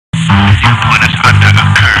put us under a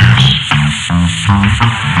curse.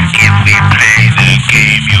 If we play the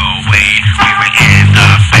game your way, we will end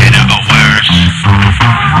up better or worse.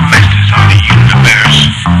 Masters of the universe.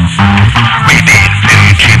 We've been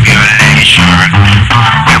through tribulation.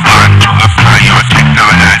 We want to apply your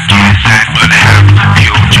technologies that will help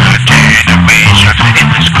future generations. If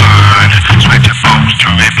it's good, spread your folks to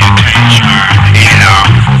reputation. You know.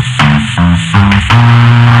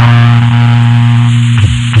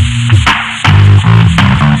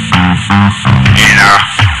 You know.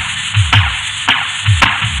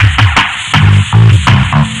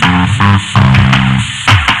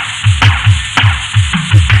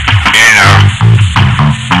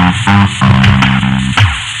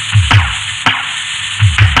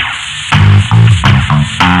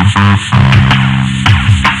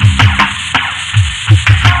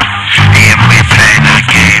 If we play the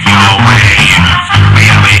game your way,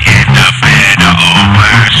 will we end up better or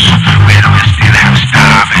worse? Will we still have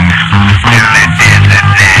starving? Will the desert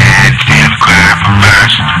land still cry for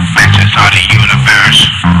first? Masters of the universe.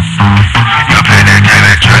 You play the game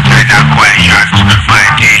and try to no questions.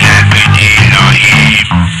 Mighty helping Elohim.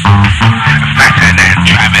 Faster than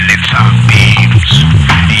traveling sunbeams.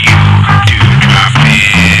 You do drop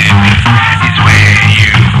in. It's where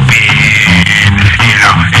you've been.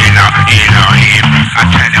 Elohim. I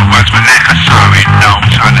tell you what's been like a sorry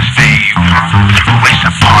nose on the stave. We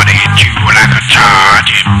supported you like a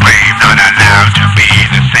charging brave. Not allowed to be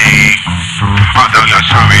the same. Although you're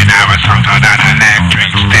sorry now, it's on that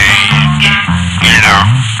electric stage. You know.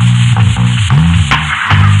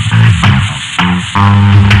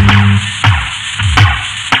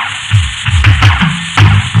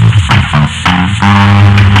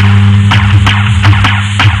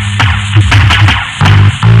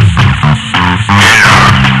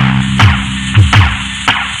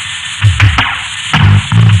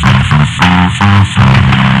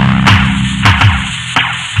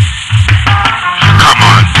 Come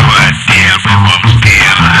on to a deal, we won't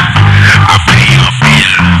steal. I'll pay your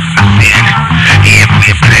bill. I said, if we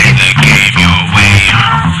play the game your way,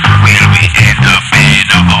 will we end up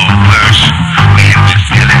better or worse? Will we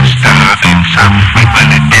still have starving? Some people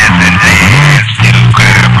in desert land still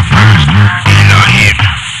cry for first. Elohim,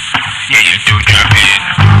 yeah, you do jump in.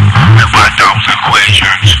 We want those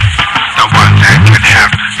equations, the ones that can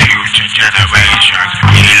help future generations.